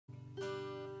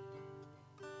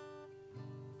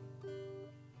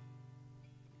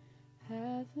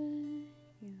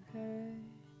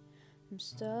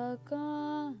stuck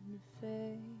on a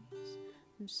face,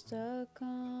 I'm stuck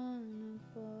on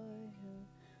a boy who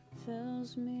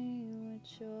fills me with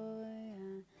joy.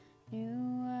 I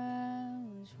knew I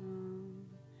was wrong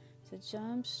to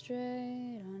jump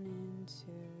straight on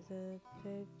into the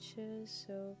picture.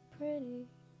 So pretty,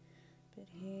 but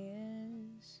he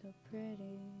is so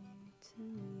pretty to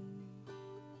me.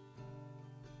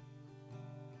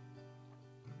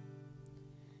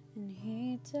 And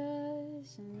he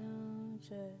doesn't know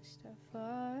just how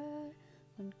far I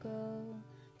would go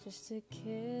just to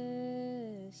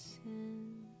kiss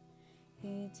him.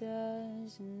 He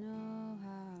doesn't know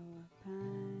how I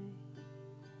pine.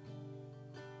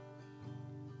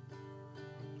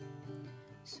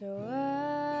 So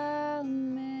I'll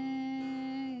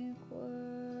make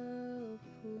whirlpools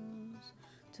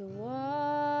to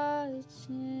watch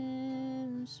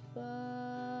him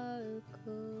sparkle,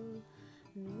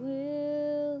 and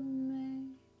we'll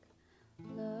make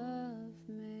love,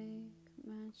 make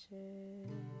magic.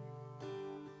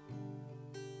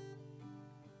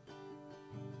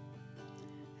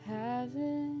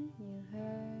 Haven't you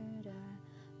heard? I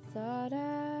thought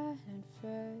I had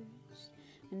first,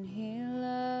 and he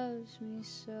loves me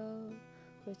so.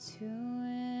 We're two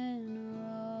in a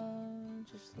row.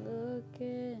 Just look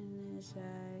in his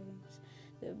eyes,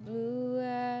 they're blue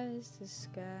as the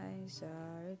skies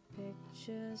are a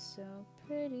picture so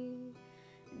pretty,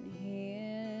 and he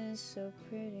is so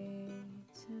pretty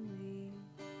to me.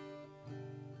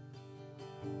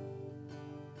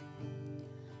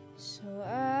 So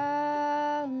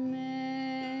I'll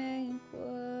make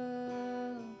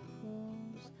whirlpools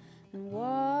and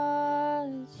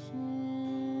watch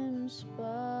him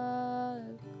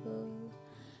sparkle,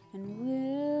 and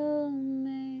we'll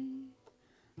make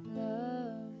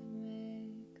love,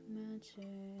 make magic.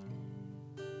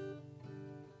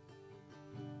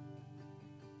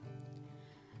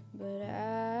 But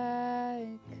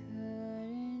I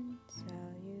couldn't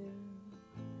tell you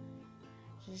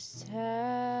just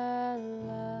how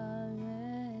long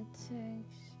it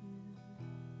takes you,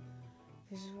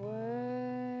 'cause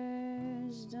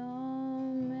words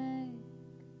don't make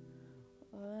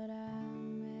what I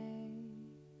make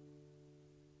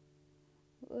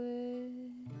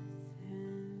with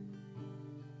him.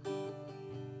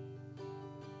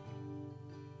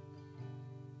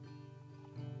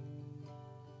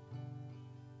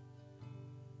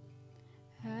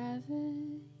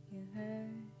 Haven't you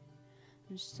heard?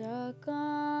 I'm stuck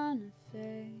on a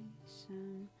face,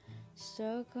 I'm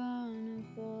stuck on a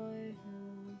boy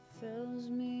who fills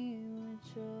me with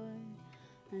joy.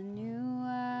 I knew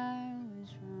I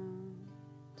was wrong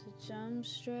to jump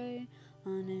straight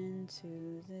on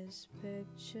into this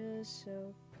picture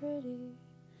so pretty,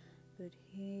 but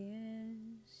he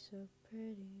is so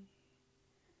pretty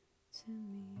to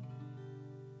me.